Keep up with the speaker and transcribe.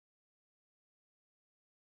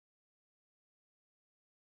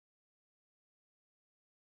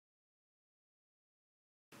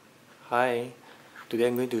Hi, today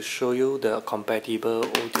I'm going to show you the compatible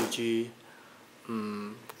OTG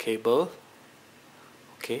cable,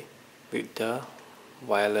 okay, with the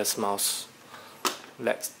wireless mouse.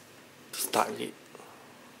 Let's start it.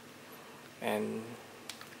 And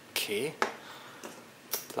okay,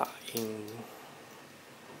 plug in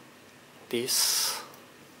this.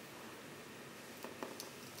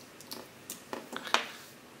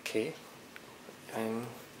 Okay, and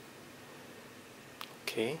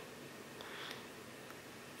okay,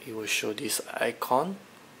 it will show this icon.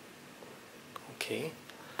 Okay,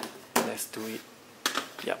 let's do it.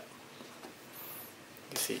 Yep,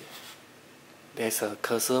 you see there's a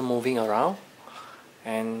cursor moving around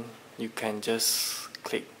and you can just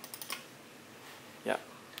click, yeah,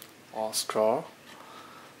 or scroll,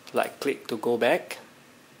 like click to go back.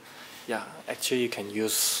 Yeah, actually you can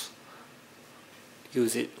use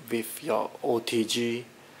it with your OTG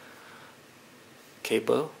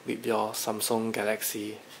cable with your Samsung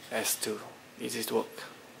Galaxy S2.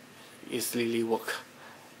 Easily work,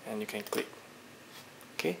 and you can click.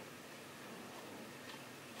 Okay,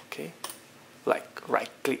 like right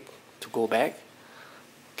click to go back.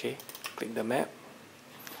 Okay, click the map.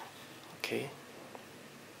 Okay,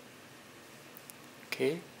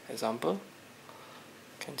 example,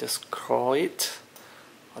 you can just scroll it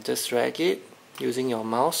or just drag it using your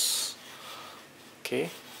mouse. Okay,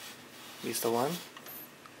 this is the one.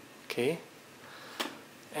 Okay,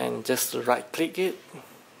 and just right click it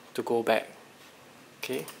to go back.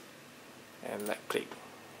 Okay, and left click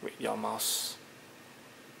with your mouse.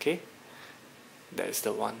 Okay, that is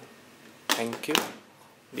the one. Thank you.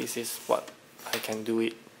 This is what I can do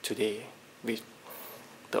it today with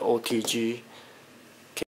the OTG